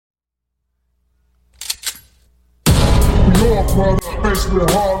New York product, faced with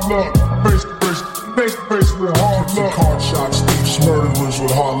hard luck. Faced with hard luck. Pimps and card shots, thieves, murderers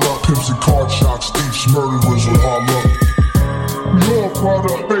with hard luck. Pimps and card shots, thieves, murderers with hard luck. New York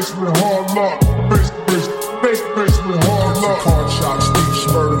product, faced with hard luck. Faced with hard luck. Card shots,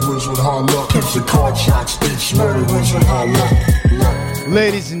 thieves, murderers with hard luck. Pimps and card shots, thieves, murderers with hard luck.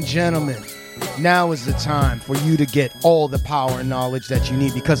 Ladies and gentlemen, now is the time for you to get all the power and knowledge that you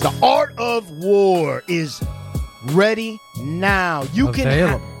need, because the art of war is ready now. You can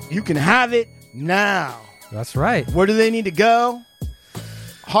have it now. That's right. Where do they need to go?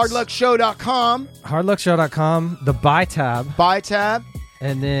 Hardluckshow.com. Hardluckshow.com. The buy tab.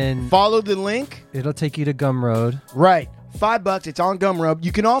 And then follow the link. It'll take you to Gumroad. Right. $5. It's on Gumroad.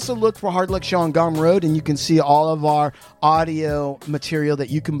 You can also look for Hard Luck Show on Gumroad, and you can see all of our audio material that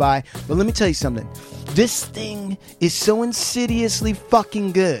you can buy. But let me tell you something. This thing is so insidiously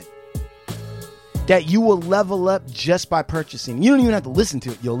fucking good that you will level up just by purchasing. You don't even have to listen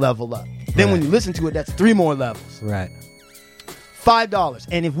to it. You'll level up. Then when you listen to it, that's 3 more levels. Right. $5.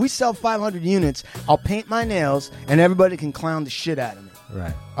 And if we sell 500 units, I'll paint my nails, and everybody can clown the shit out of me.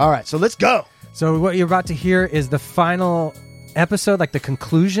 Right. All right, so let's go. So what you're about to hear is the final episode, like the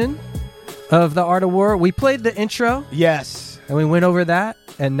conclusion of The Art of War. We played the intro. Yes. And we went over that,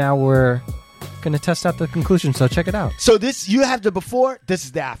 and now we're going to test out the conclusion, so check it out. So this, you have the before, this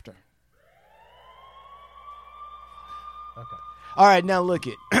is the after. Okay. All right, now look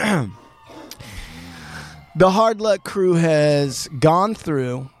it. The Hard Luck crew has gone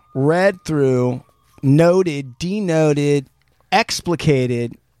through, read through, noted, denoted,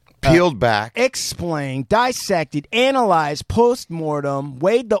 explicated, peeled back, explained, dissected, analyzed, post-mortem,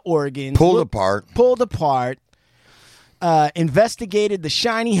 weighed the organs, pulled apart, investigated the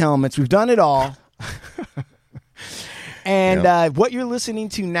shiny helmets. We've done it all. And what you're listening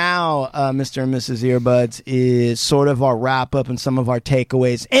to now, Mr. and Mrs. Earbuds, is sort of our wrap-up and some of our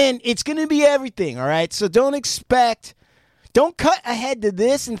takeaways. And it's going to be everything, all right? So don't cut ahead to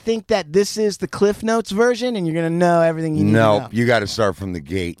this and think that this is the Cliff Notes version and you're going to know everything you need to know. No, you got to start from the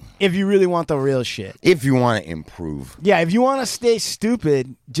gate. If you really want the real shit. If you want to improve. Yeah, if you want to stay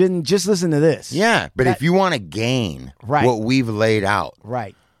stupid, just listen to this. Yeah, but if you want to gain what we've laid out.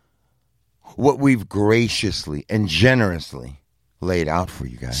 Right. What we've graciously and generously laid out for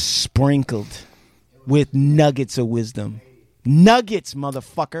you guys. Sprinkled with nuggets of wisdom. Nuggets,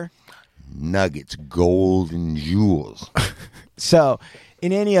 motherfucker. Nuggets, gold, and jewels. So,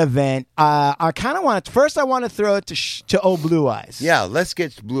 in any event, I kind of want to... First, I want to throw it to old Blue Eyes. Yeah, let's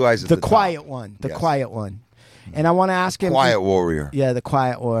get Blue Eyes at the quiet top. one. The quiet one. And I want to ask him... Quiet warrior. Yeah, the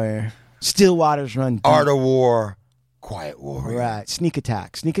quiet warrior. Still waters run deep. Art of war. Quiet warrior. Right. Sneak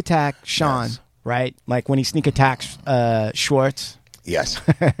attack, Sean, right? Like when he sneak attacks Schwartz. Yes.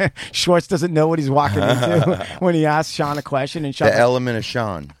 Schwartz doesn't know what he's walking into when he asks Sean a question. And Sean, the element of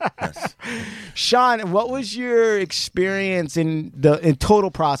Sean. Yes. Sean, what was your experience in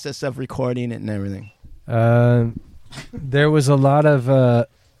total process of recording it and everything? There was a lot of... what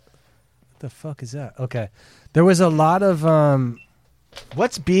the fuck is that? Okay. There was a lot of...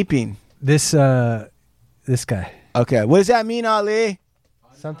 what's beeping? This guy. Okay, what does that mean, Ali?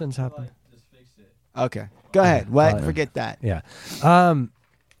 Something's happening. Just fix it. Okay, go ahead. What? Forget that. Yeah.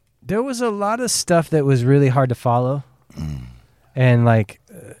 There was a lot of stuff that was really hard to follow, and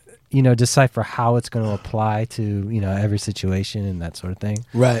decipher how it's going to apply to every situation and that sort of thing.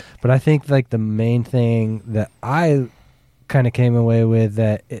 Right. But I think the main thing that I kind of came away with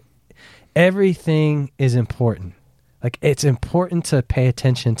that everything is important. Like it's important to pay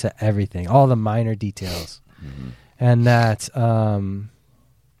attention to everything, all the minor details. Mm-hmm. And that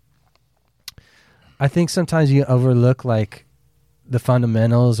I think sometimes you overlook the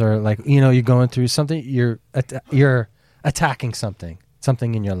fundamentals, or you're going through something, you're attacking something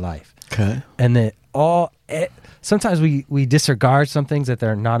in your life. Okay. And that sometimes we disregard some things that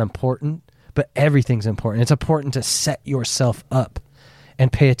they're not important, but everything's important. It's important to set yourself up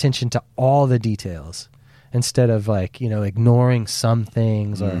and pay attention to all the details instead of ignoring some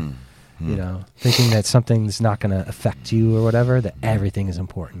things or thinking that something's not going to affect you or whatever, that everything is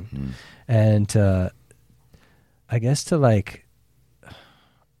important. And I guess to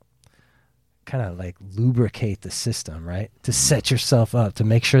kind of lubricate the system, right? To set yourself up, to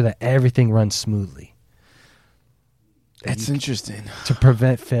make sure that everything runs smoothly. That's interesting. To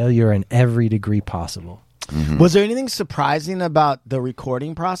prevent failure in every degree possible. Mm-hmm. Was there anything surprising about the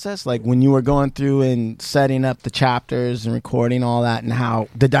recording process? Like when you were going through and setting up the chapters and recording all that, and how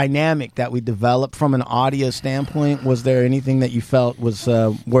the dynamic that we developed from an audio standpoint, was there anything that you felt was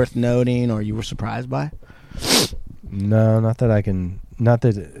worth noting or you were surprised by? No, not that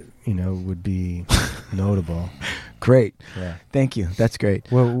would be notable. Great. Yeah. Thank you. That's great.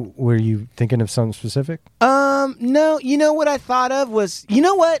 Well, were you thinking of something specific? No, you know what I thought of was, you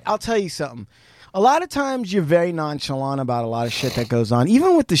know what? I'll tell you something. A lot of times you're very nonchalant about a lot of shit that goes on,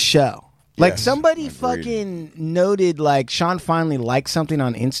 even with the show. Like Yes, somebody agreed. fucking noted, like Sean finally liked something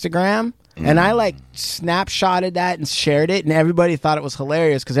on Instagram, and I like snapshotted that and shared it, and everybody thought it was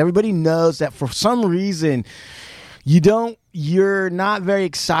hilarious because everybody knows that for some reason you're not very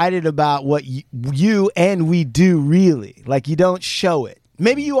excited about what you and we do really. Like you don't show it.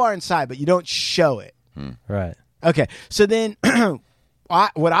 Maybe you are inside, but you don't show it. Right. Okay, so then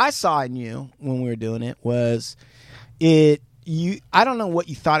what I saw in you when we were doing it was I don't know what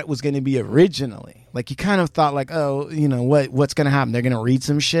you thought it was going to be originally. Like you kind of thought like, oh, you know, what's going to happen? They're going to read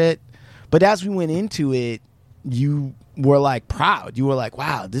some shit. But as we went into it, you were like proud. You were like,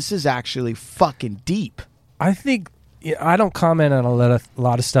 wow, this is actually fucking deep. I think I don't comment on a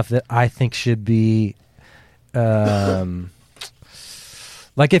lot of stuff that I think should be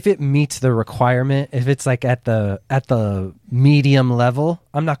like if it meets the requirement, if it's like at the medium level,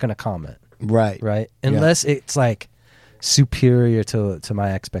 I'm not going to comment. Right. Unless it's like superior to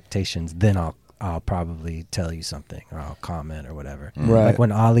my expectations, then I'll probably tell you something or I'll comment or whatever. Right. Like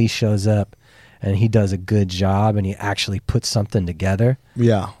when Ali shows up and he does a good job and he actually puts something together.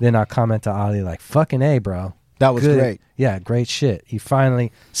 Yeah. Then I'll comment to Ali like, fucking A, bro. That was Good. great. Yeah, great shit.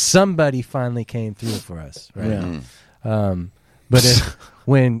 Somebody finally came through for us, right? Yeah. But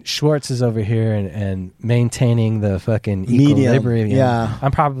when Schwartz is over here and maintaining the fucking Medium, equilibrium, yeah.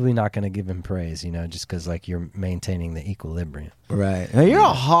 I'm probably not going to give him praise, just because like you're maintaining the equilibrium. Right. Now, you're a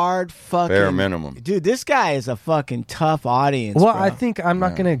hard fucking... Bare minimum. Dude, this guy is a fucking tough audience, Well, bro. I think I'm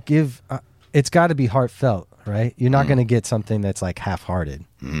not going to give... it's got to be heartfelt, right? You're not going to get something that's like half-hearted.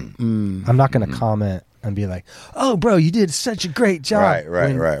 I'm not going to comment and be like, oh, bro, you did such a great job.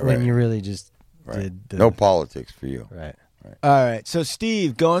 Right. When you really just did... No politics for you. Right. All right. So,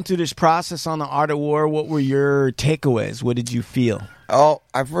 Steve, going through this process on the Art of War, what were your takeaways? What did you feel? Oh,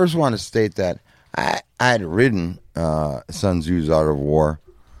 I first want to state that I had written Sun Tzu's Art of War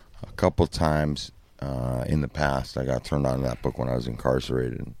a couple times in the past. I got turned on to that book when I was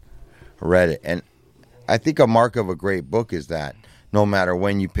incarcerated and read it. And I think a mark of a great book is that no matter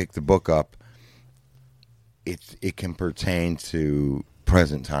when you pick the book up, it can pertain to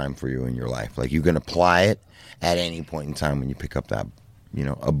present time for you in your life. Like you can apply it at any point in time when you pick up that,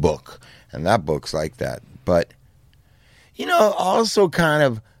 a book. And that book's like that. But, also kind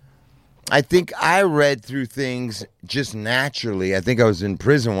of, I think I read through things just naturally. I think I was in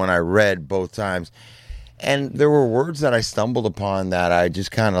prison when I read both times. And there were words that I stumbled upon that I just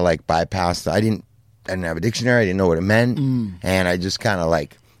kind of like bypassed. I didn't have a dictionary. I didn't know what it meant. And I just kind of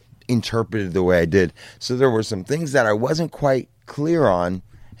like interpreted the way I did. So there were some things that I wasn't quite clear on.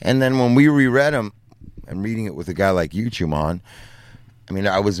 And then when we reread them, and reading it with a guy like you, Chuman, I mean,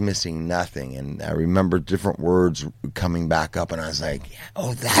 I was missing nothing. And I remember different words coming back up, and I was like,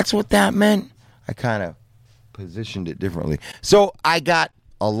 oh, that's what that meant? I kind of positioned it differently. So I got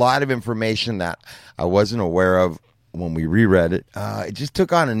a lot of information that I wasn't aware of when we reread it. It just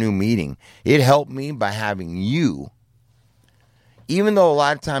took on a new meaning. It helped me by having you, even though a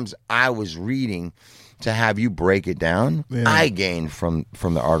lot of times I was reading to have you break it down, I gained from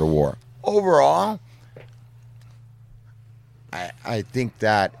the Art of War. Overall, I think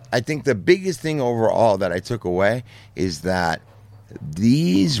the biggest thing overall that I took away is that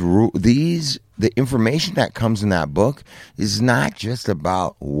the information that comes in that book is not just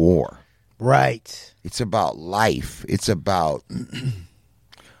about war. Right. It's about life. It's about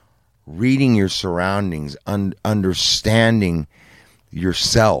reading your surroundings, understanding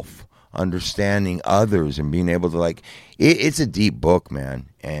yourself, understanding others, and being able to it's a deep book, man.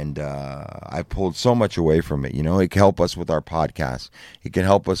 And I pulled so much away from it. It can help us with our podcast. It can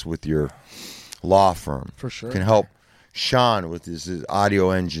help us with your law firm. For sure. It can help Sean with his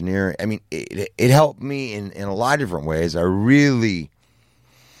audio engineering. I mean, it helped me in a lot of different ways. I really,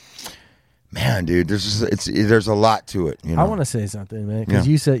 man, dude, there's a lot to it. I want to say something, man, because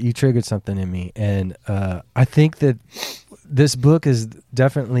you said you triggered something in me, and I think that this book is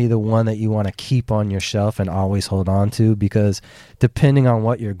definitely the one that you want to keep on your shelf and always hold on to, because depending on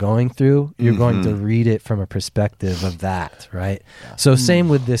what you're going through, you're going to read it from a perspective of that, right? Yeah. So same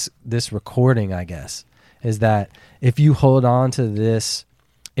with this recording, I guess, is that if you hold on to this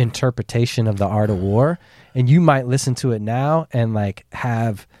interpretation of the Art of War, and you might listen to it now and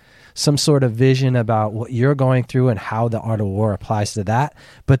have some sort of vision about what you're going through and how the art of war applies to that.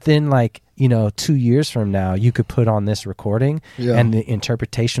 But then, like, 2 years from now, you could put on this recording and the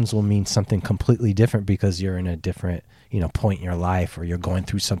interpretations will mean something completely different because you're in a different, point in your life, or you're going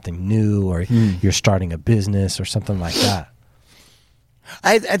through something new, or you're starting a business or something like that.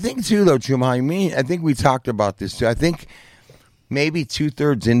 I think too, though, Chuma, I think we talked about this too. I think maybe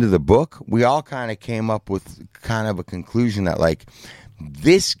 2/3 into the book, we all kind of came up with kind of a conclusion that, like,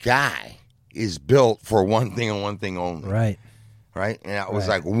 this guy is built for one thing and one thing only. Right. Right? And it was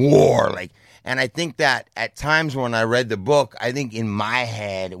like war. Like, and I think that at times when I read the book, I think in my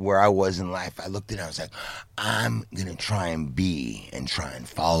head where I was in life, I looked at it, I was like, I'm going to try and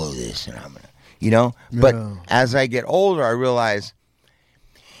follow this. And I'm going to, But as I get older, I realize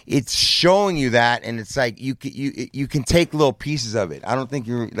it's showing you that, and it's like you can take little pieces of it. I don't think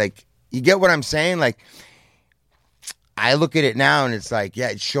you're like, you get what I'm saying? Like, I look at it now and it's like, yeah,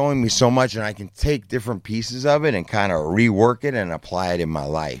 it's showing me so much, and I can take different pieces of it and kind of rework it and apply it in my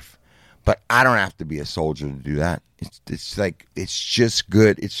life. But I don't have to be a soldier to do that. It's like, it's just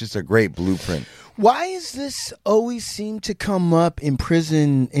good. It's just a great blueprint. Why does this always seem to come up in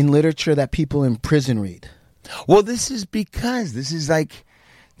prison, in literature that people in prison read? Well, this is because this is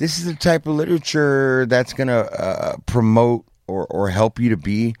the type of literature that's going to promote or help you to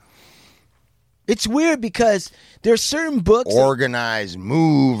be. It's weird because there's certain books. Organize,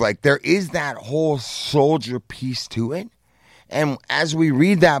 move. Like, there is that whole soldier piece to it. And as we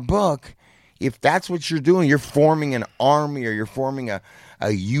read that book, if that's what you're doing, you're forming an army or you're forming a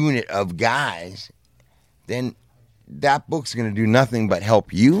unit of guys, then that book's going to do nothing but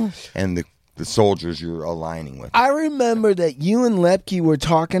help you and the soldiers you're aligning with. I remember that you and Lepke were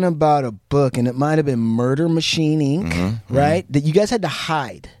talking about a book, and it might have been Murder Machine Inc., right? That you guys had to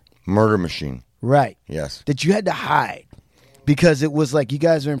hide. Murder Machine. Right. Yes. That you had to hide because it was like, you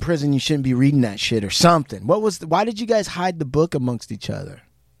guys are in prison, you shouldn't be reading that shit or something. Why did you guys hide the book amongst each other?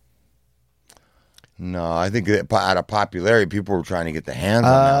 No, I think that out of popularity, people were trying to get the hands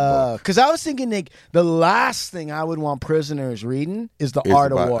on that book. Because I was thinking, Nick, the last thing I would want prisoners reading is The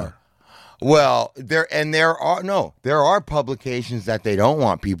Art of War. Well, there are publications that they don't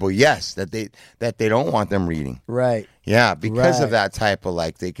want people. Yes, that they don't want them reading. Right. Yeah, because of that type of,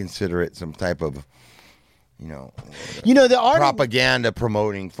 like, they consider it some type of, the art propaganda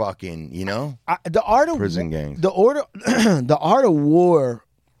promoting fucking, the art of prison gangs. The Art of War.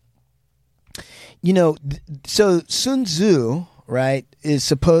 So Sun Tzu, right, is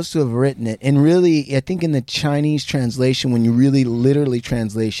supposed to have written it. And really, I think in the Chinese translation, when you really literally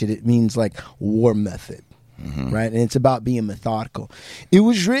translate it, it means like war method, right? And it's about being methodical. It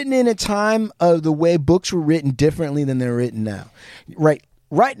was written in a time of the way books were written differently than they're written now.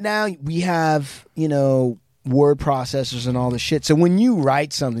 Right now, we have, word processors and all the shit. So when you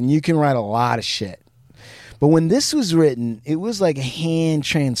write something, you can write a lot of shit. But when this was written, it was like hand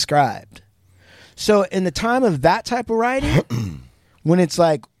transcribed. So in the time of that type of writing, when it's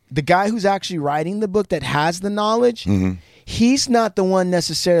like the guy who's actually writing the book that has the knowledge, he's not the one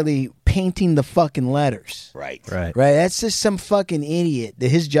necessarily painting the fucking letters. Right. That's just some fucking idiot that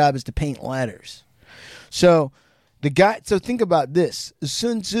his job is to paint letters. So think about this.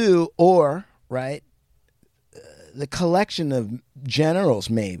 Sun Tzu, or, right, the collection of generals,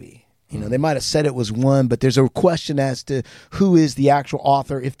 maybe. They might have said it was one, but there's a question as to who is the actual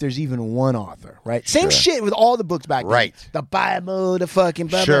author, if there's even one author, right? Same shit with all the books back then. Right. The Bible, the fucking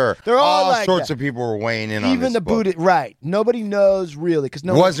Bible. Sure. They're all like sorts that. of people were weighing in on even this the book. Buddha, right. Nobody knows really. Because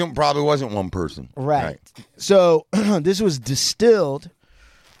Probably wasn't one person. Right. So this was distilled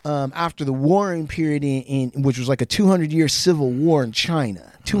after the warring period, in which was like a 200-year civil war in China.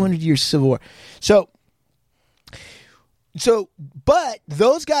 200-year civil war. So, but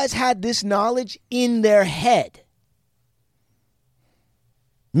those guys had this knowledge in their head.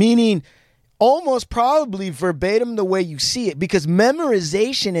 Meaning almost probably verbatim the way you see it. Because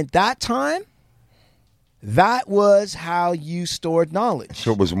memorization at that time, that was how you stored knowledge.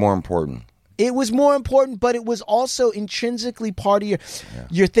 So it was more important. It was more important, but it was also intrinsically part of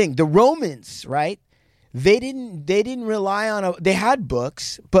your thing. The Romans, right? They didn't rely on they had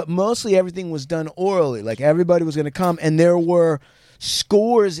books, but mostly everything was done orally. Like, everybody was going to come, and there were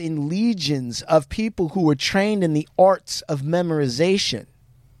scores and legions of people who were trained in the arts of memorization,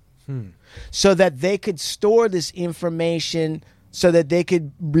 so that they could store this information, so that they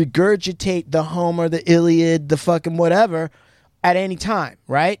could regurgitate the Homer, the Iliad, the fucking whatever at any time,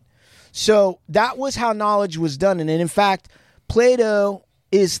 right? So that was how knowledge was done. And in fact, Plato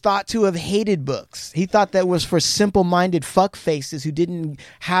is thought to have hated books. He thought that was for simple-minded fuckfaces who didn't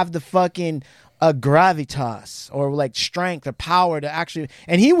have the fucking a gravitas or like strength or power to actually.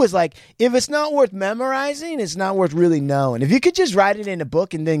 And he was like, if it's not worth memorizing, it's not worth really knowing. If you could just write it in a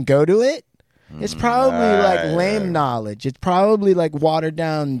book and then go to it, it's probably like lame knowledge. It's probably like watered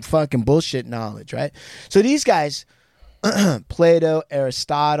down fucking bullshit knowledge, right? So these guys, Plato,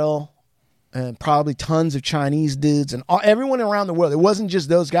 Aristotle, and probably tons of Chinese dudes and everyone around the world. It wasn't just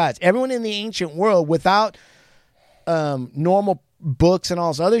those guys. Everyone in the ancient world without normal books and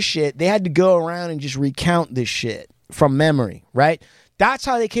all this other shit, they had to go around and just recount this shit from memory, right? That's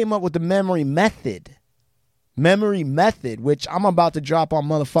how they came up with the memory method. Which I'm about to drop on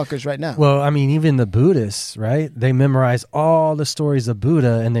motherfuckers right now. Well, I mean, even the Buddhists, right? They memorized all the stories of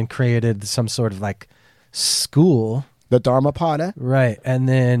Buddha and then created some sort of like school. The Dharmapada. Right. And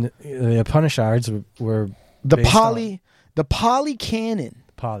then the Upanishads were the Pali Canon.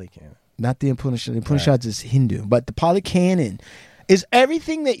 Pali Canon. Not the Upanishads. The Upanishads is Hindu, but the Pali Canon is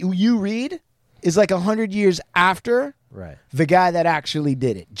everything that you read is like 100 years after the guy that actually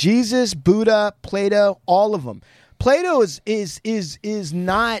did it. Jesus, Buddha, Plato, all of them. Plato is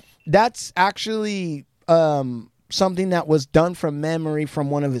not. That's actually something that was done from memory from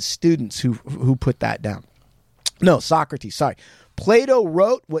one of his students who put that down. No, Socrates. Sorry, Plato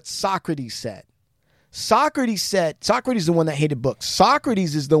wrote what Socrates said. Socrates is the one that hated books.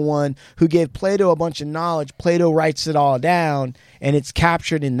 Socrates is the one who gave Plato a bunch of knowledge. Plato writes it all down, and it's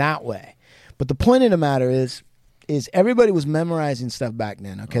captured in that way. But the point of the matter is everybody was memorizing stuff back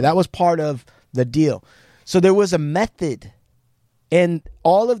then. Okay, that was part of the deal. So there was a method, and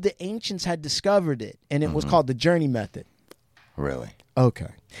all of the ancients had discovered it, and it was called the journey method. Really?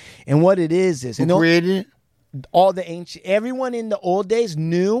 Okay. And what it is who created it? All the everyone in the old days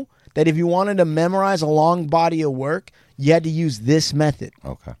knew that if you wanted to memorize a long body of work, you had to use this method.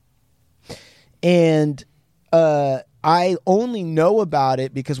 Okay. And I only know about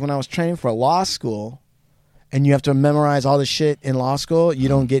it because when I was training for law school, and you have to memorize all the shit in law school, you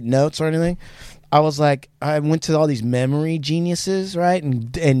don't get notes or anything. I was like, I went to all these memory geniuses, right?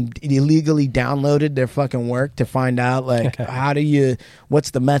 And illegally downloaded their fucking work to find out, like,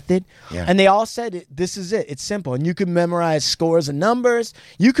 what's the method? Yeah. And they all said, this is it. It's simple. And you could memorize scores of numbers.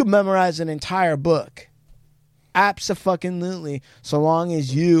 You could memorize an entire book. Abso-fucking-lutely, so long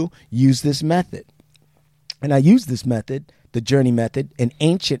as you use this method. And I use this method, the journey method, an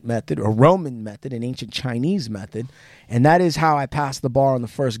ancient method, a Roman method, an ancient Chinese method. And that is how I passed the bar on the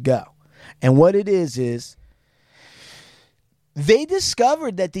first go. And what it is they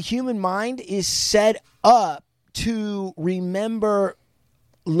discovered that the human mind is set up to remember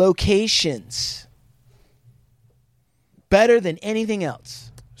locations better than anything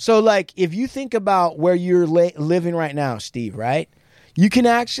else. So, like, if you think about where you're living right now, Steve, right? You can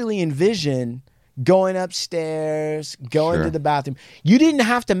actually envision going upstairs, going to the bathroom. You didn't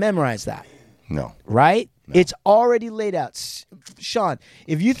have to memorize that. No. Right? No. It's already laid out. Sean,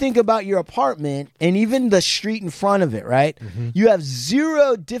 if you think about your apartment and even the street in front of it, right? Mm-hmm. You have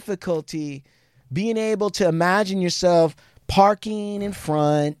zero difficulty being able to imagine yourself parking in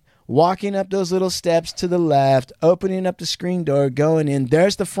front, walking up those little steps to the left, opening up the screen door, going in.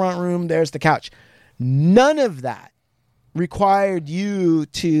 There's the front room. There's the couch. None of that required you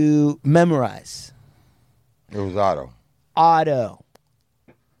to memorize. It was Otto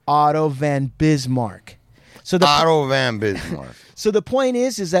van Bismarck. So the point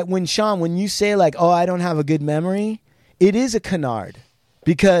is that when you say like, oh, I don't have a good memory, it is a canard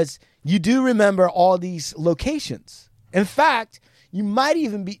because you do remember all these locations. In fact, you might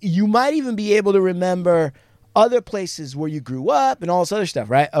even be able to remember other places where you grew up and all this other stuff,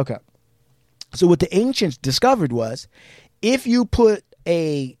 right? Okay. So what the ancients discovered was if you put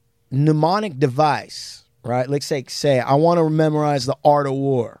a mnemonic device, right? Let's say I want to memorize the art of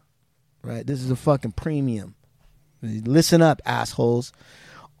war, right? This is a fucking premium. Listen up, assholes.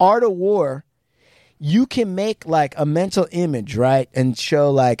 Art of war, you can make like a mental image, right? And show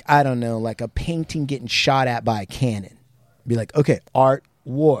like, I don't know, like a painting getting shot at by a cannon. Be like, okay, art,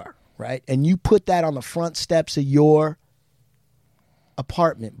 war, right? And you put that on the front steps of your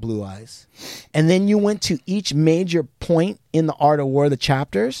apartment, Blue Eyes. And then you went to each major point in the art of war, the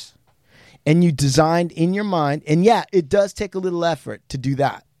chapters, and you designed in your mind. And yeah, it does take a little effort to do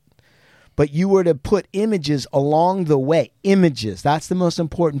that. But you were to put images along the way. Images, that's the most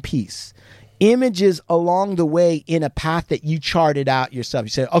important piece. Images along the way in a path that you charted out yourself. You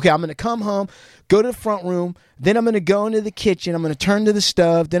said, okay, I'm going to come home, go to the front room, then I'm going to go into the kitchen, I'm going to turn to the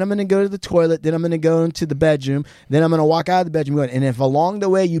stove, then I'm going to go to the toilet, then I'm going to go into the bedroom, then I'm going to walk out of the bedroom. And if along the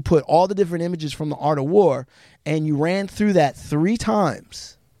way you put all the different images from the art of war and you ran through that 3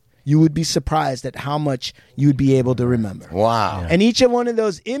 times, you would be surprised at how much you would be able to remember. Wow. And each of one of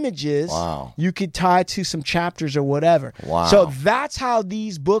those images, Wow. you could tie to some chapters or whatever. Wow. So that's how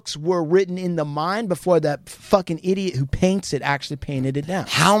these books were written in the mind before that fucking idiot who paints it actually painted it down.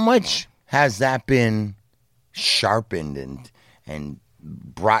 How much has that been sharpened and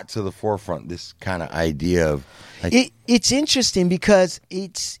brought to the forefront, this kind of idea of like, It's interesting because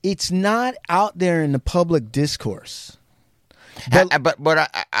it's not out there in the public discourse. but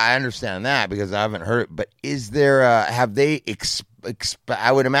I understand that because I haven't heard it. But is there have they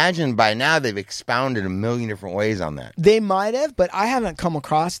I would imagine by now they've expounded a million different ways on that. They might have, but I haven't come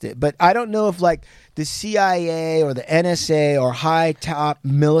across it. But I don't know if like the CIA or the NSA or high top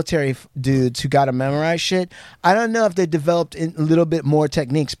military dudes who got to memorize shit, I don't know if they developed a little bit more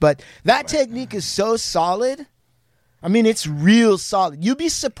techniques. But that technique is so solid. I mean, it's real solid. You'd be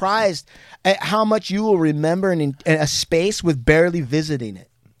surprised at how much you will remember in a space with barely visiting it.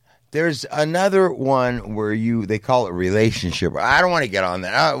 There's another one where they call it relationship. I don't want to get on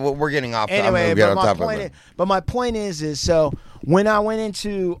that. We're getting off. Anyway, but my point is so when I went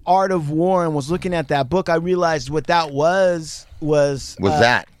into Art of War and was looking at that book, I realized what that was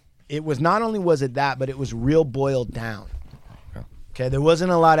that. It was not only was it that, but it was real boiled down. Okay, there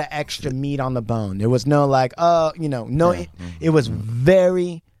wasn't a lot of extra meat on the bone. There was no like, it was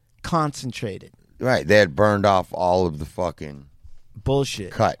very concentrated. Right, they had burned off all of the fucking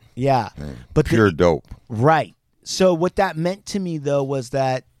bullshit. Cut. Yeah. But pure dope. Right. So what that meant to me though was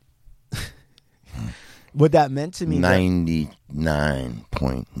that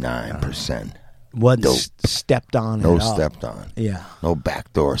 99.9% wasn't stepped on. No at all. stepped on. Yeah. No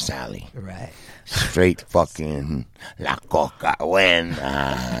backdoor Sally. Right. Straight fucking la coca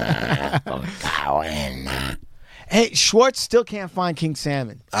buena. Coca buena. Hey, Schwartz still can't find King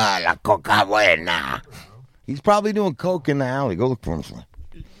Salmon. La coca buena. He's probably doing coke in the alley. Go look for him.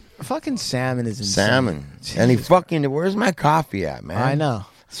 Fucking salmon is insane. Salmon. And he fucking, where's my coffee at, man? I know.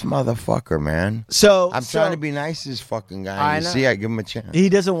 This motherfucker, man. So I'm trying to be nice to this fucking guy. You see, I give him a chance. He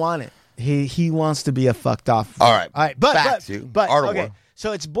doesn't want it. He wants to be a fucked off. All right. But Art of okay. War.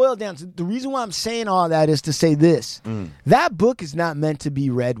 So it's boiled down to the reason why I'm saying all that is to say this. That book is not meant to be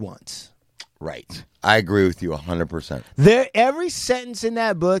read once. Right. I agree with you 100%. Every sentence in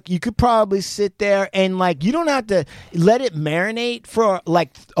that book, you could probably sit there and like, you don't have to let it marinate for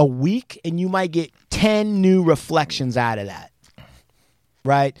like a week and you might get 10 new reflections out of that.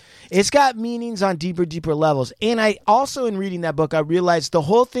 Right? It's got meanings on deeper levels. And I also, in reading that book, I realized the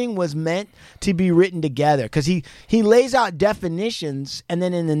whole thing was meant to be written together because he lays out definitions and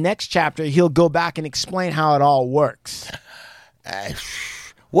then in the next chapter, he'll go back and explain how it all works.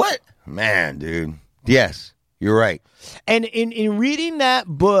 What? Man, dude. Yes, you're right. And in reading that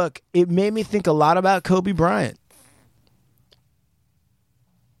book, it made me think a lot about Kobe Bryant.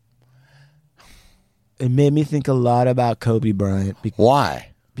 It made me think a lot about Kobe Bryant.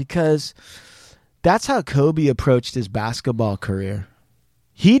 Why? Because that's how Kobe approached his basketball career.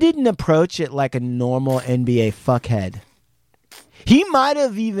 He didn't approach it like a normal NBA fuckhead. He might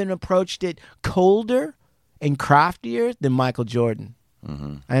have even approached it colder and craftier than Michael Jordan.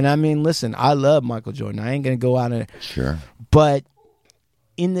 Mm-hmm. And I mean, listen, I love Michael Jordan. I ain't going to go out and... Sure. But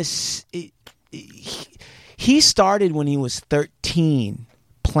in this... He started when he was 13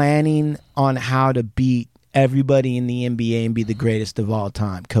 planning on how to beat everybody in the NBA and be the greatest of all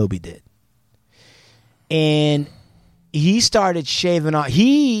time. Kobe did. And he started shaving off.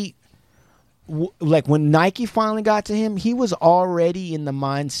 Like when Nike finally got to him, he was already in the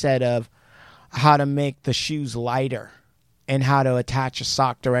mindset of how to make the shoes lighter and how to attach a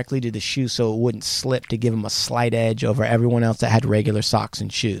sock directly to the shoe so it wouldn't slip to give him a slight edge over everyone else that had regular socks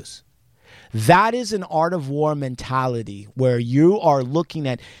and shoes. That is an Art of War mentality where you are looking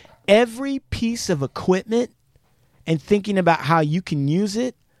at every piece of equipment and thinking about how you can use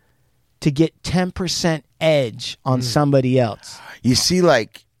it to get 10% edge on somebody else. You see,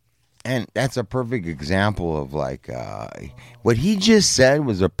 like, and that's a perfect example of like what he just said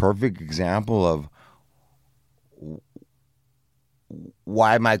was a perfect example of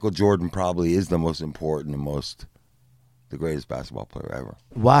why Michael Jordan probably is the most important and the greatest basketball player ever.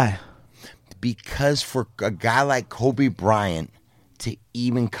 Why? Because for a guy like Kobe Bryant to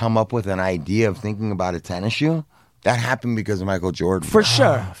even come up with an idea of thinking about a tennis shoe, that happened because of Michael Jordan. For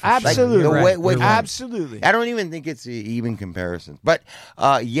sure. Absolutely. Like, absolutely. I don't even think it's an even comparison. But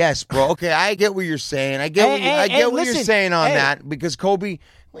yes, bro. Okay, I get what you're saying. I get what you're saying on that because Kobe,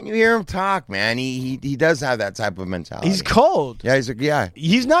 when you hear him talk, man, he does have that type of mentality. He's cold. Yeah,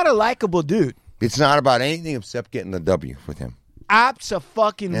 he's not a likable dude. It's not about anything except getting the W with him.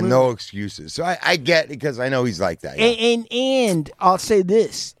 Abso-fucking-lutely. And no excuses. So I get it because I know he's like that. Yeah. And I'll say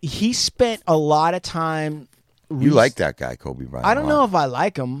this. He spent a lot of time. You like that guy, Kobe Bryant. I don't know if I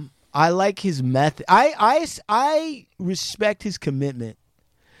like him. I like his method. I respect his commitment.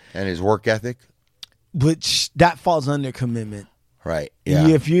 And his work ethic? Which that falls under commitment. Right. Yeah.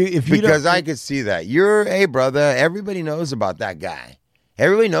 If you because I could see that. Hey brother, everybody knows about that guy.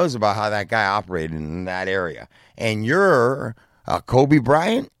 Everybody knows about how that guy operated in that area. And you're Kobe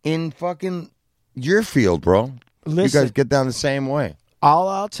Bryant in fucking your field, bro. Listen, you guys get down the same way. All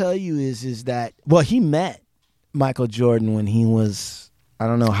I'll tell you is that he met Michael Jordan when he was, I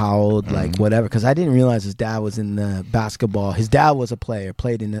don't know how old, like whatever, because I didn't realize his dad was in the basketball. His dad was a player,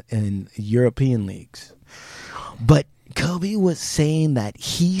 played in European leagues. But Kobe was saying that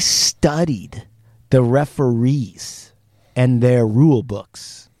he studied the referees and their rule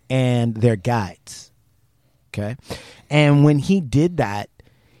books and their guides. Okay? And when he did that,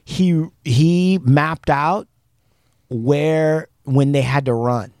 he mapped out when they had to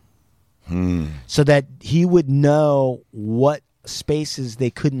run. So that he would know what spaces they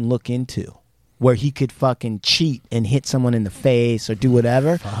couldn't look into, where he could fucking cheat and hit someone in the face or do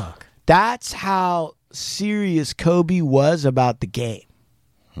whatever. Fuck. That's how serious Kobe was about the game.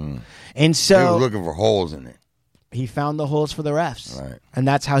 And so He was looking for holes in it. he found the holes for the refs. Right. And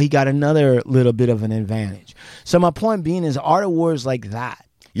that's how he got another little bit of an advantage. So my point being is Art of War is like that.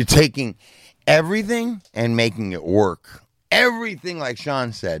 You're taking everything and making it work. Everything, like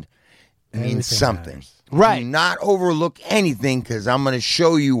Sean said, means Everything something. matters. Right. Do not overlook anything because I'm going to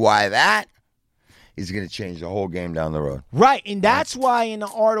show you why that is going to change the whole game down the road. Right. And that's why in the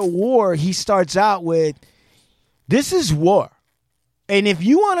Art of War, he starts out with, this is war. And if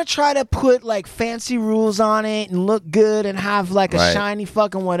you want to try to put like fancy rules on it and look good and have like a Right. shiny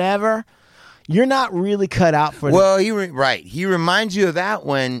fucking whatever, you're not really cut out for Well, he reminds you of that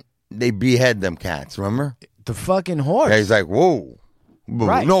when they behead them cats, remember? the fucking horse. Yeah, he's like, whoa.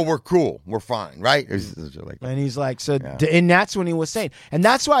 Right. No, we're cool. We're fine, right? It's like that. And he's like, Yeah. and that's when he was saying, and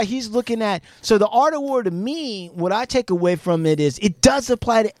that's why he's looking at, so the Art of War to me, what I take away from it is it does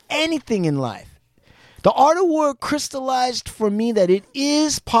apply to anything in life. The Art of War crystallized for me that it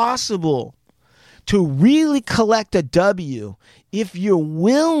is possible to really collect a W if you're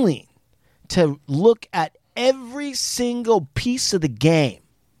willing to look at every single piece of the game.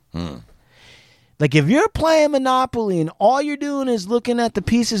 Like if you're playing Monopoly and all you're doing is looking at the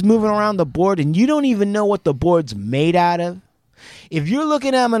pieces moving around the board and you don't even know what the board's made out of. If you're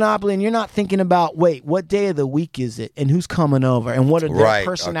looking at Monopoly and you're not thinking about, wait, what day of the week is it and who's coming over and what are their Right,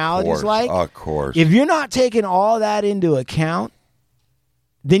 personalities of course, like? Of course. If you're not taking all that into account,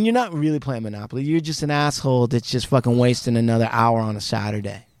 then you're not really playing Monopoly. You're just an asshole that's just fucking wasting another hour on a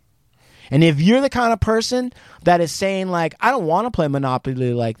Saturday. And if you're the kind of person that is saying like, I don't want to play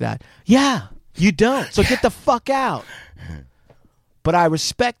Monopoly like that. Yeah. You don't. So get the fuck out. But I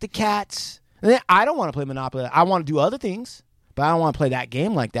respect the cats. I don't want to play Monopoly. I want to do other things, but I don't want to play that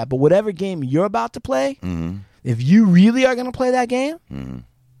game like that. But whatever game you're about to play, if you really are going to play that game,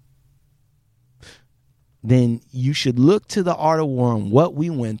 then you should look to the Art of War and what we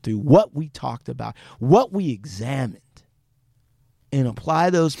went through, what we talked about, what we examined, and apply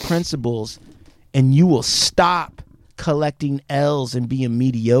those principles, and you will stop collecting L's and being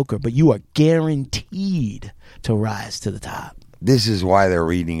mediocre, but you are guaranteed to rise to the top. This is why they're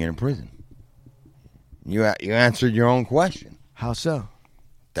reading in prison. You answered your own question. How so?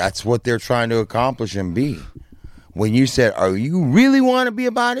 That's what they're trying to accomplish and be. When you said, "Are you really want to be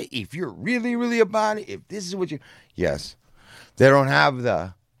about it? If you're really, really about it, if this is what you," yes, they don't have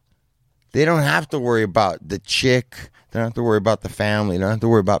to worry about the chick. They don't have to worry about the family. They don't have to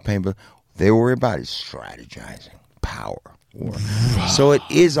worry about pain. But they worry about is strategizing. Power. War. So it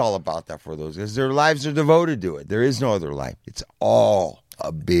is all about that for those guys. Their lives are devoted to it. There is no other life. It's all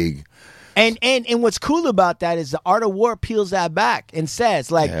a big. And what's cool about that is the Art of War peels that back and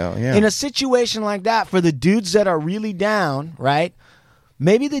says, like, Hell yeah. in a situation like that, for the dudes that are really down, right?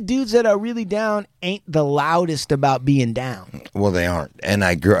 Maybe the dudes that are really down ain't the loudest about being down. Well, they aren't. And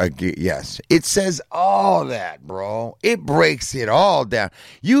I yes. It says all that, bro. It breaks it all down.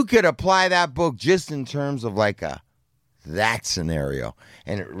 You could apply that book just in terms of like that scenario.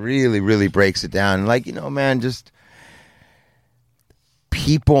 And it really, really breaks it down. Like, man, just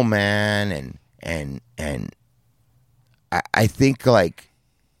people, man, and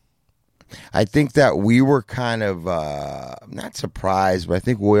I think that we were kind of not surprised, but I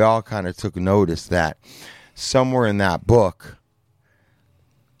think we all kind of took notice that somewhere in that book,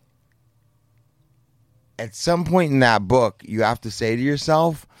 at some point in that book, you have to say to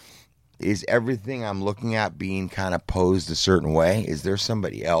yourself, is everything I'm looking at being kind of posed a certain way? Is there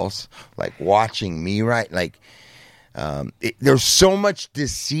somebody else like watching me, right? Like, there's so much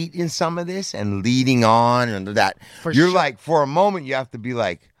deceit in some of this and leading on and that you're like, for a moment, you have to be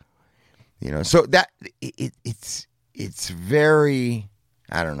like, so that it's very,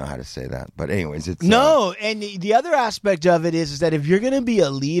 I don't know how to say that, but anyways, it's no. And the other aspect of it is that if you're going to be a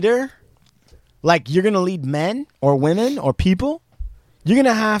leader, like you're going to lead men or women or people, you're going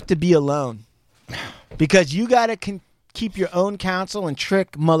to have to be alone because you got to keep your own counsel and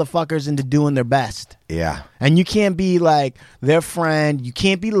trick motherfuckers into doing their best. Yeah. And you can't be like their friend. You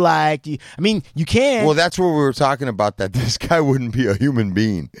can't be liked. You can. Well, that's what we were talking about, that this guy wouldn't be a human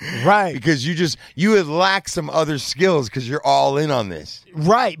being. Right. Because you would lack some other skills because you're all in on this.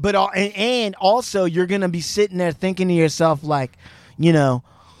 Right. But and also you're going to be sitting there thinking to yourself like,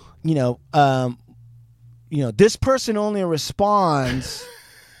 this person only responds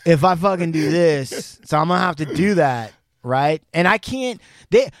if I fucking do this. So I'm going to have to do that. Right. And I can't.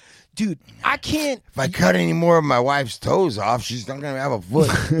 I can't. If I cut any more of my wife's toes off, she's not going to have a foot.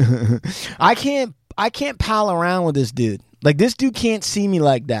 I can't pal around with this dude. Like, this dude can't see me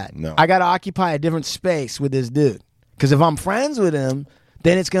like that. No. I got to occupy a different space with this dude. Because if I'm friends with him,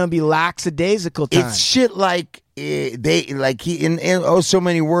 then it's going to be lackadaisical time. It's shit like so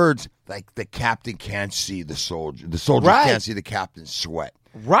many words. Like, the captain can't see the soldier. The soldier can't see the captain's sweat.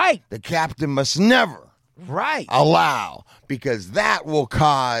 Right. The captain must never allow, because that will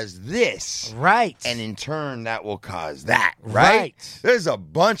cause this. Right. And in turn, that will cause that. Right. There's a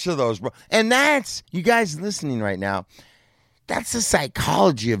bunch of those. And that's, you guys listening right now, that's the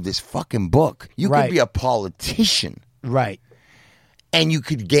psychology of this fucking book. You could be a politician. Right. And you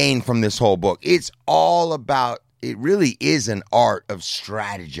could gain from this whole book. It's all about, it really is an art of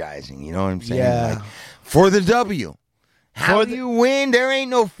strategizing. You know what I'm saying? Yeah. Like, for the W. How do you win? There ain't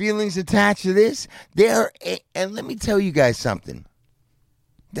no feelings attached to this. And let me tell you guys something.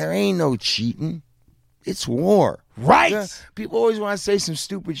 There ain't no cheating. It's war. Right. Yeah, people always want to say some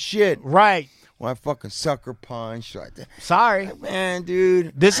stupid shit. Right. Want to fucking sucker punch. Sorry. Man,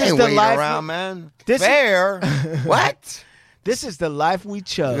 dude. This I is ain't the waiting life. around, man. This Fair. What? This is the life we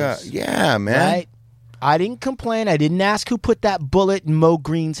chose. Yeah, man. Right? I didn't complain. I didn't ask who put that bullet in Mo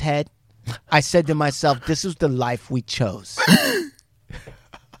Green's head. I said to myself, this is the life we chose.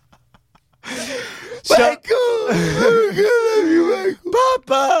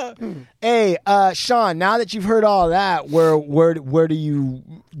 Papa. Hey, Sean, now that you've heard all that, where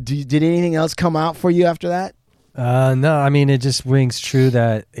did anything else come out for you after that? No, I mean, it just rings true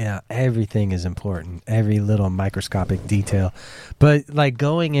that everything is important, every little microscopic detail. But like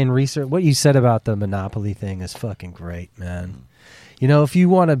going in research, what you said about the Monopoly thing is fucking great, man. If you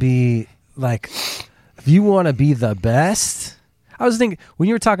want to be the best, I was thinking when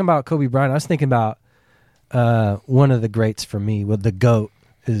you were talking about Kobe Bryant, I was thinking about one of the greats for me. With the GOAT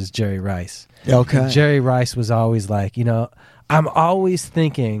is Jerry Rice. Okay, and Jerry Rice was always like, I'm always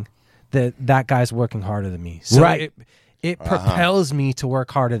thinking that guy's working harder than me. So it propels me to work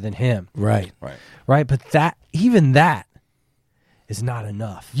harder than him. Right. But that is not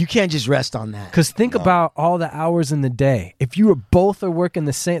enough. You can't just rest on that. Because think about all the hours in the day. If you both are working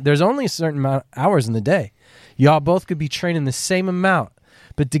the same, there's only a certain amount of hours in the day. Y'all both could be training the same amount.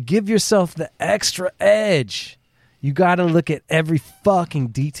 But to give yourself the extra edge, you got to look at every fucking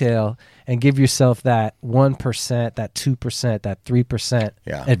detail and give yourself that 1%, that 2%, that 3%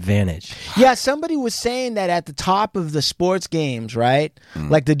 advantage. Yeah, somebody was saying that at the top of the sports games, right?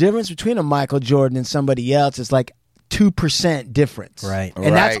 Like the difference between a Michael Jordan and somebody else is like 2% difference. Right.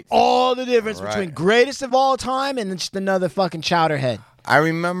 And that's all the difference between greatest of all time and just another fucking chowderhead. I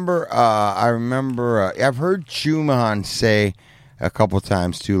remember I've heard Schumann say a couple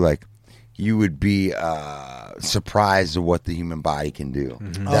times too, like, you would be surprised at what the human body can do.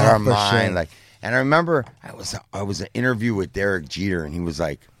 Mm-hmm. That our mind, like, and I remember I was an interview with Derek Jeter, and he was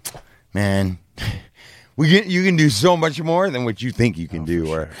like, "Man, you can do so much more than what you think you can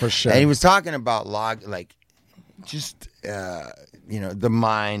do." For sure. And he was talking about the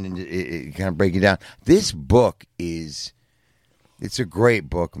mind, and it kind of break it down. This book it's a great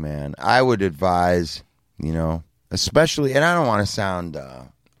book, man. I would advise, especially, and I don't want to sound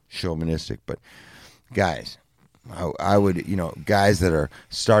chauvinistic, but guys, I would, guys that are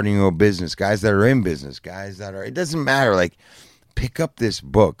starting your own business, guys that are in business, guys that are, it doesn't matter, like, pick up this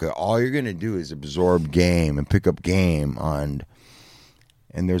book. All you're going to do is absorb game and pick up game and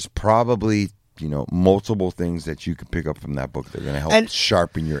there's probably, multiple things that you can pick up from that book that are going to help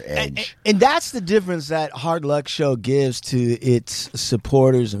sharpen your edge. And that's the difference that Hard Luck Show gives to its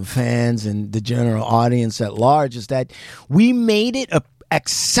supporters and fans and the general audience at large, is that we made it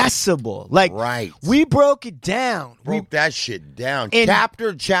accessible. Like, Right. we broke it down. Broke that shit down. And-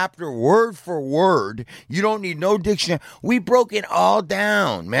 chapter, word for word. You don't need no dictionary. We broke it all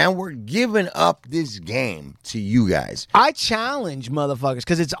down, man. We're giving up this game to you guys. I challenge motherfuckers,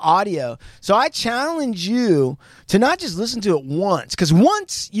 because it's audio. So I challenge you to not just listen to it once, because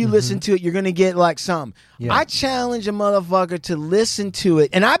once you listen to it, you're going to get like some. Yeah. I challenge a motherfucker to listen to it,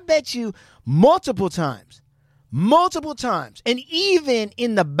 and I bet you multiple times, and even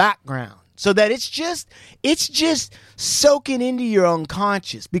in the background, so that it's just soaking into your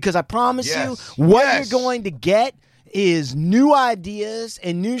unconscious. Because I promise you, what you're going to get is new ideas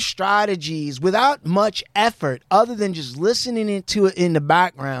and new strategies without much effort, other than just listening to it in the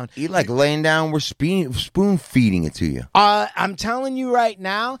background. You like laying down, we're spoon feeding it to you. I'm telling you right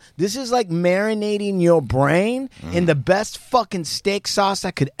now, this is like marinating your brain in the best fucking steak sauce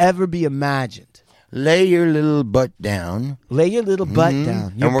that could ever be imagined. Lay your little butt down. Lay your little butt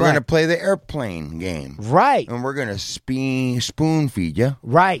down. And we're going to play the airplane game. Right. And we're going to spoon feed you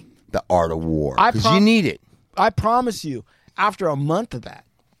Right. the art of war. I Because you need it. I promise you, after a month of that,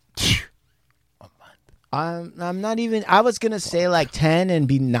 I'm not even, I was going to say like 10 and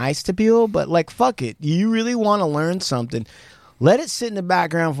be nice to people, but like, fuck it. You really want to learn something, let it sit in the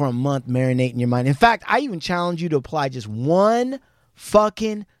background for a month, marinate in your mind. In fact, I even challenge you to apply just one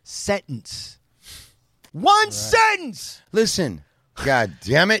fucking sentence. One sentence! Listen, God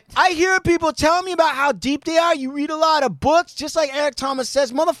damn it. I hear people tell me about how deep they are. You read a lot of books, just like Eric Thomas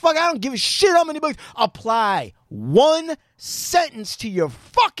says, motherfucker, I don't give a shit how many books. Apply one sentence to your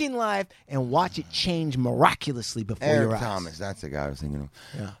fucking life and watch it change miraculously before your Eric eyes. Thomas, that's the guy I was thinking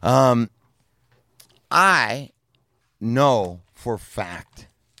of. Yeah. I know for a fact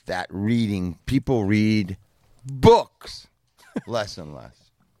that people read books less and less.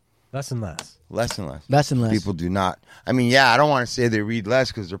 Less and less. Less and less. Less and less. People do not. I mean, yeah, I don't want to say they read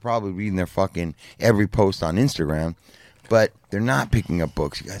less because they're probably reading their fucking every post on Instagram, but they're not picking up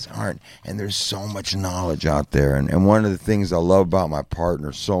books. You guys aren't. And there's so much knowledge out there. And one of the things I love about my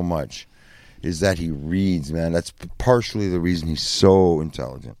partner so much is that he reads, man. That's partially the reason he's so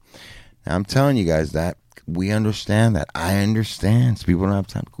intelligent. Now, I'm telling you guys that. We understand that. I understand. So people don't have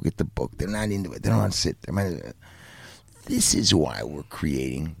time to go get the book. They're not into it. They don't want to sit there. This is why we're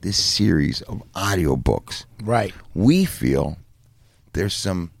creating this series of audiobooks. Right. We feel there's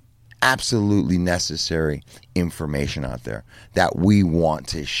some absolutely necessary information out there that we want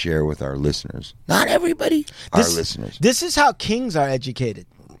to share with our listeners. Not everybody, our listeners. This is how kings are educated.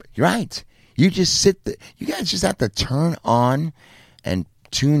 You're right. You just you guys just have to turn on and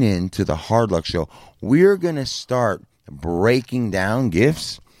tune in to the Hard Luck Show. We're going to start breaking down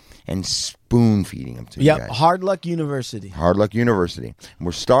gifts and spoon feeding them to you guys. Hard Luck University. Hard Luck University. And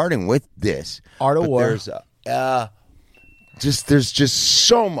we're starting with this. Art of War. There's just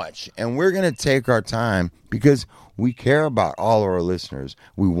so much, and we're gonna take our time because we care about all of our listeners.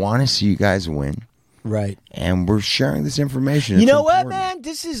 We want to see you guys win, Right. and we're sharing this information. You It's know what, important. man?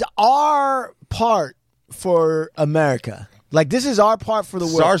 This is our part for America. Like, this is our part for the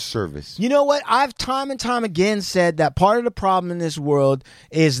It's world. our service. You know what? I've time and time again said that part of the problem in this world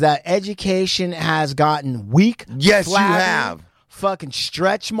is that education has gotten weak. Yes, you flabby, have. Fucking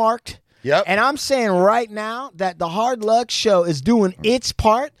stretch marked. Yep. And I'm saying right now that the Hard Luck Show is doing its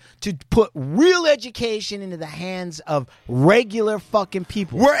part to put real education into the hands of regular fucking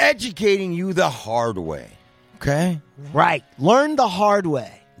people. We're educating you the hard way. Okay? Right. Learn the hard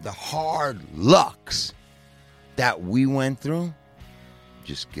way. The hard lucks that we went through,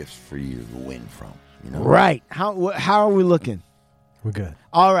 just gifts for you to win from. You know? Right. How are we looking? We're good.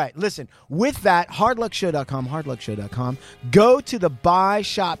 All right, listen, with that, hardluckshow.com, go to the buy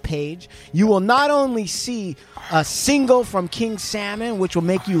shop page. You will not only see a single from King Salmon, which will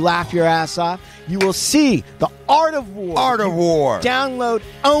make you laugh your ass off, you will see the Art of War. Art of War. Download,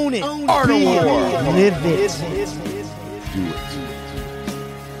 own it, Art of be it, War. live it. Do it.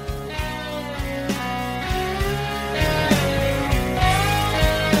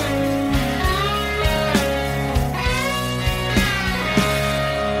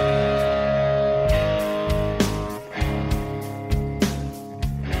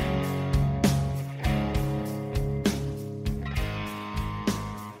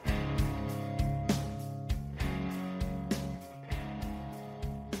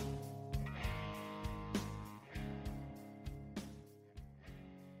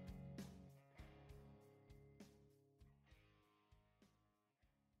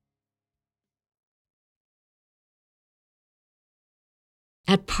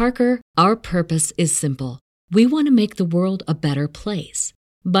 At Parker, our purpose is simple. We want to make the world a better place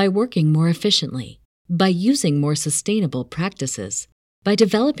by working more efficiently, by using more sustainable practices, By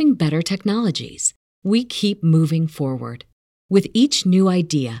developing better technologies, we keep moving forward. With each new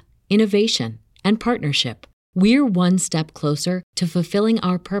idea, innovation, and partnership, we're one step closer to fulfilling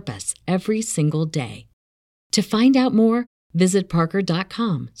our purpose every single day. To find out more, visit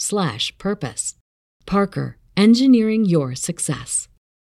parker.com/purpose. Parker, engineering your success.